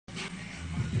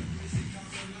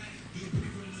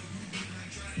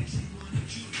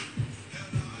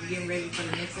getting ready for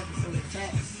the next episode of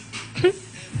Tatts.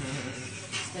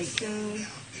 Stay tuned.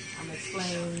 I'm going to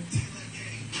explain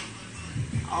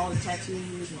all the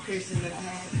tattoos and piercings that I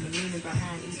have and the meaning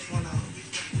behind each one of them.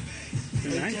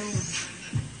 Stay tuned.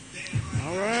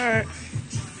 All right.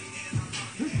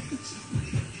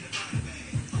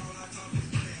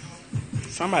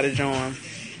 Somebody join.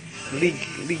 Lee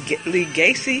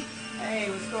Gacy. Hey,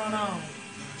 what's going on?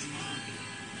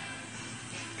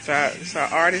 It's our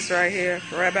artist right here,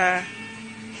 Rabbi,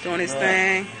 doing his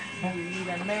thing. You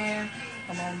got a man.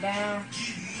 Come on down.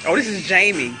 Oh, this is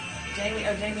Jamie. Jamie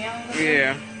Allen?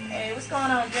 Yeah. Hey, what's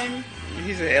going on, Jamie?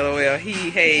 He's a LOL.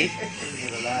 Hey.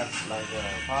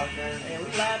 Podcast? Yeah, we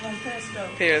live on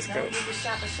Periscope. Periscope. Don't give the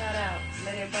shop a shout out.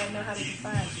 Let everybody know how they can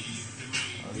find you.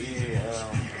 Oh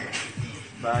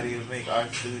yeah, Body of Ink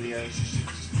Art Studios.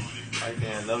 Right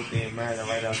there in Lothian, Maryland,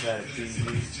 right outside of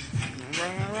TV.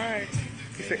 All right.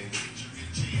 I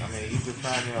mean, you can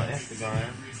find me on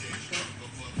Instagram.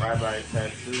 Rabbi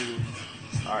Tattoos.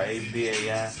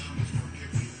 RABAI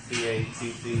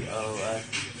TATTOS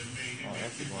on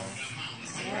Instagram.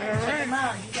 Yeah, check them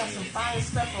out. You got some fire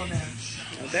stuff on there.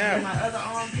 No doubt. My other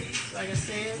arm piece, like I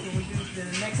said, when we do the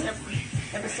next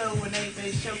episode when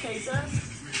they showcase us,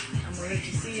 I'm gonna let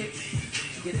you see it.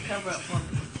 You get a cover up for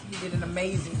me. You did an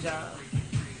amazing job.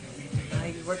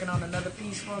 He's working on another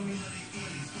piece for me.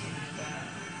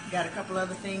 Got a couple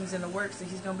other things in the works that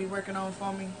he's gonna be working on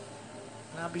for me,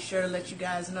 and I'll be sure to let you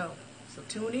guys know. So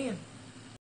tune in.